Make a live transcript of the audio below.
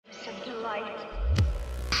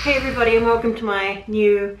Hey everybody, and welcome to my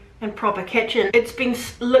new and proper kitchen. It's been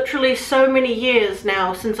literally so many years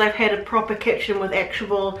now since I've had a proper kitchen with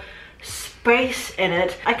actual space in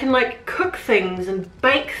it. I can like cook things and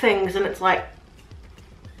bake things, and it's like,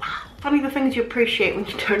 funny the things you appreciate when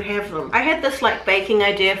you don't have them. I had this like baking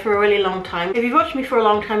idea for a really long time. If you've watched me for a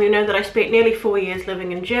long time, you know that I spent nearly 4 years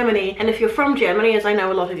living in Germany. And if you're from Germany, as I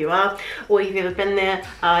know a lot of you are, or you've ever been there,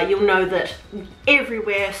 you'll know that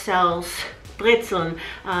everywhere sells Brezeln,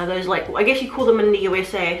 those, like, I guess you call them in the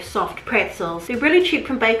USA soft pretzels. They're really cheap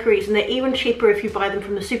from bakeries, and they're even cheaper if you buy them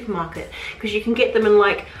from the supermarket, because you can get them in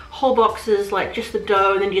like whole boxes, like just the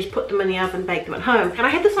dough, and then you just put them in the oven, bake them at home. And I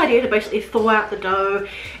had this idea to basically thaw out the dough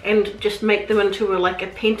and just make them into like a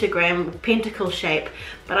pentagram, pentacle shape,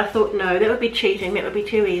 but I thought no, that would be cheating, that would be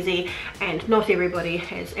too easy, and not everybody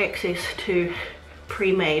has access to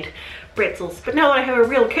pre-made pretzels. But now that I have a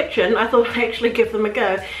real kitchen, I thought I'd actually give them a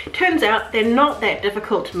go. Turns out they're not that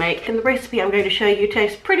difficult to make, and the recipe I'm going to show you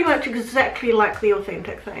tastes pretty much exactly like the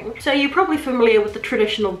authentic thing. So you're probably familiar with the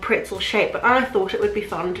traditional pretzel shape, but I thought it would be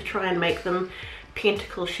fun to try and make them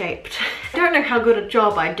pentacle shaped. I don't know how good a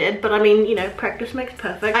job I did, but I mean, you know, practice makes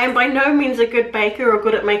perfect. I am by no means a good baker or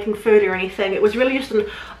good at making food or anything. It was really just an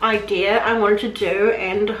idea I wanted to do,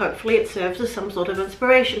 and hopefully it serves as some sort of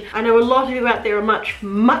inspiration. I know a lot of you out there are much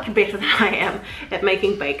better than I am at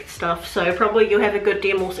making baked stuff, so probably you'll have a good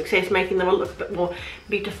deal more success making them a little bit more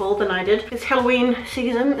beautiful than I did. This Halloween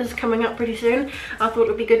season is coming up pretty soon. I thought it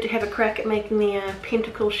would be good to have a crack at making the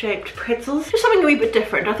pentacle shaped pretzels. Just something a wee bit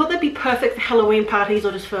different. I thought they'd be perfect for Halloween parties,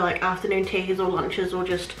 or just for like afternoon teas or lunches, or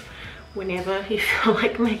just whenever you feel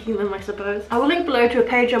like making them, I suppose. I will link below to a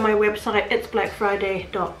page on my website,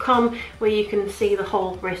 itsblackfriday.com, where you can see the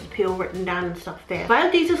whole recipe all written down and stuff there.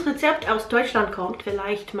 Weil dieses Rezept aus Deutschland kommt,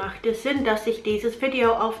 vielleicht macht es Sinn, dass ich dieses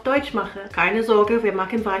Video auf Deutsch mache. Keine Sorge, wir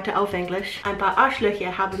machen weiter auf Englisch. Ein paar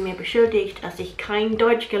Arschlöcher haben mir beschuldigt, dass ich kein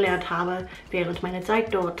Deutsch gelernt habe während meiner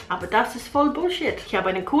Zeit dort. Aber das ist voll Bullshit. Ich habe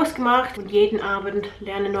einen Kurs gemacht und jeden Abend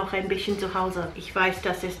lerne noch ein bisschen zu Hause. Ich weiß,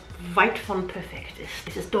 dass es weit von perfekt ist.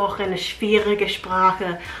 Es ist doch eine schwierige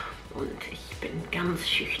Sprache und ich bin ganz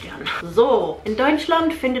schüchtern. So, in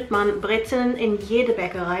Deutschland findet man Brezeln in jeder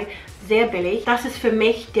Bäckerei, sehr billig. Das ist für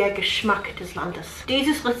mich der Geschmack des Landes.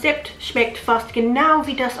 Dieses Rezept schmeckt fast genau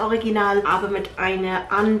wie das Original, aber mit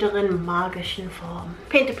einer anderen magischen Form.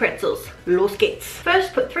 Penta-Pretzels, los geht's.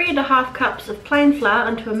 First, put 3½ cups of plain flour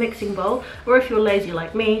into a mixing bowl, or if you're lazy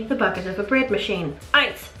like me, the bucket of a bread machine.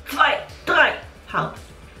 1, 2, 3, halt.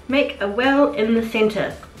 Make a well in the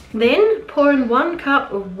center. Then pour in 1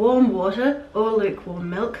 cup of warm water or lukewarm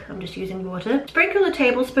milk. I'm just using water. Sprinkle a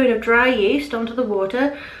tablespoon of dry yeast onto the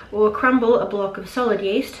water, or crumble a block of solid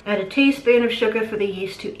yeast. Add a teaspoon of sugar for the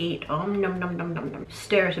yeast to eat on. Nom nom nom nom nom.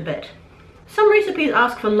 Stir it a bit. Some recipes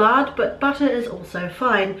ask for lard, but butter is also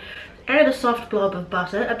fine. Add a soft blob of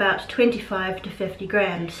butter, about 25 to 50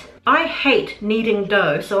 grams. I hate kneading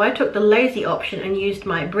dough, so I took the lazy option and used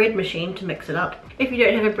my bread machine to mix it up. If you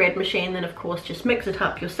don't have a bread machine, then of course just mix it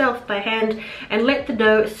up yourself by hand and let the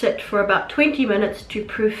dough sit for about 20 minutes to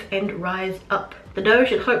proof and rise up. The dough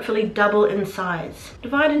should hopefully double in size.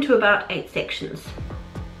 Divide into about 8 sections.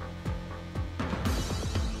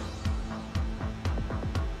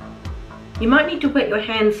 You might need to wet your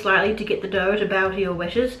hands slightly to get the dough to bow to your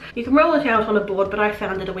wishes. You can roll it out on a board, but I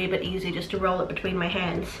found it a wee bit easier just to roll it between my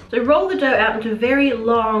hands. So roll the dough out into very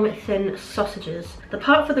long, thin sausages. The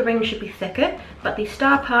part for the ring should be thicker, but the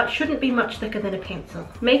star part shouldn't be much thicker than a pencil.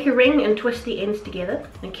 Make a ring and twist the ends together,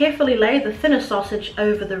 and carefully lay the thinner sausage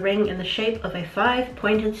over the ring in the shape of a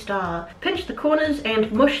 5-pointed star. Pinch the corners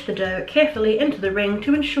and mush the dough carefully into the ring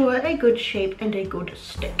to ensure a good shape and a good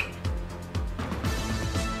stick.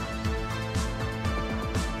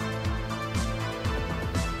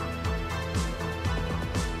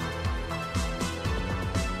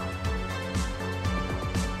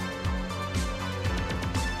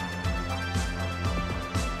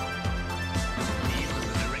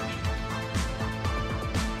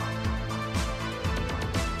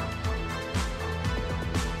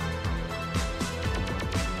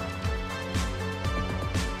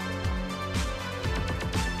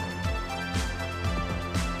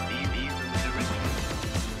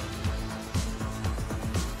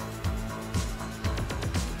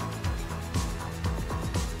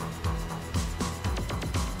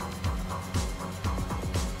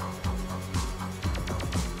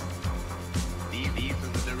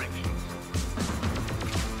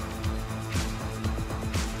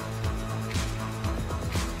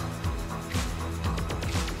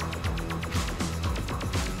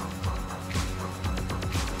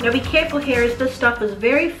 Now be careful here, as this stuff is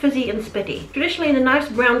very fizzy and spitty. Traditionally, the nice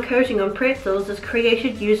brown coating on pretzels is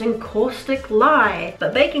created using caustic lye,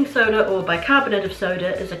 but baking soda or bicarbonate of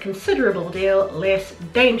soda is a considerable deal less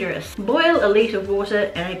dangerous. Boil a litre of water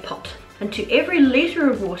in a pot, and to every litre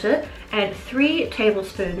of water add 3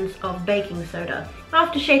 tablespoons of baking soda.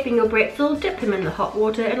 After shaping your pretzel, dip him in the hot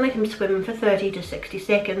water and let him swim for 30 to 60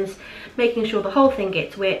 seconds, making sure the whole thing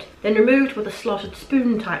gets wet, then removed with a slotted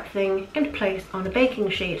spoon type thing and placed on a baking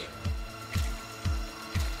sheet.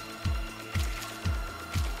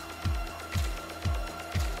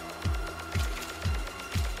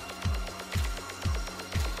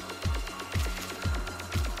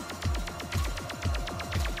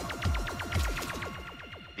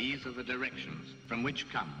 These are the directions from which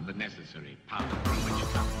come the necessary power, from which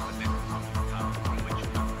come the necessary power, from which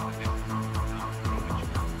come the necessary power, from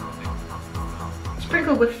which come the necessary power.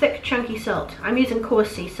 Sprinkle with thick chunky salt. I'm using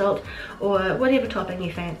coarse sea salt or whatever topping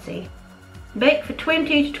you fancy. Bake for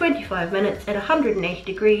 20 to 25 minutes at 180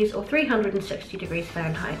 degrees or 360 degrees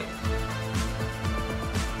Fahrenheit.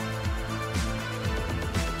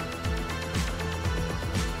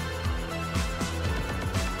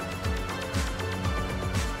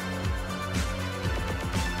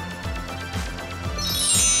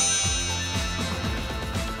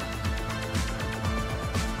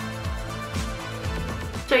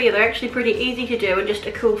 So yeah, they're actually pretty easy to do and just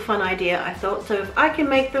a cool fun idea, I thought. So if I can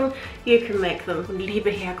make them, you can make them. Liebe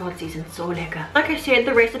Herrgott, sie sind so lecker. Like I said,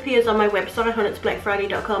 the recipe is on my website on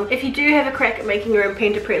itsblackfriday.com. If you do have a crack at making your own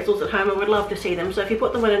Penta-Pretzels at home, I would love to see them. So if you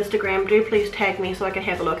put them on Instagram, do please tag me so I can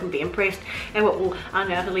have a look and be impressed at what will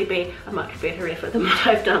undoubtedly be a much better effort than what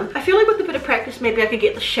I've done. I feel like with a bit of practice maybe I could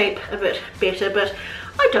get the shape a bit better, but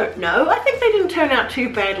I don't know. I think they didn't turn out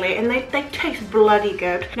too badly, and they taste bloody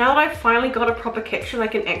good. Now that I've finally got a proper kitchen, I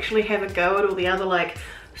can actually have a go at all the other like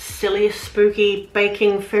silly, spooky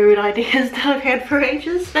baking food ideas that I've had for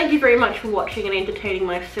ages. Thank you very much for watching and entertaining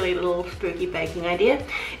my silly little spooky baking idea.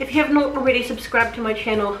 If you have not already subscribed to my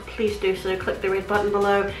channel, please do so. Click the red button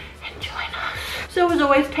below and join us. So as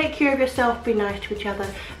always, take care of yourself, be nice to each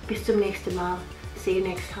other. Bis zum nächsten Mal. See you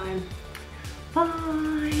next time.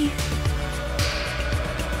 Bye.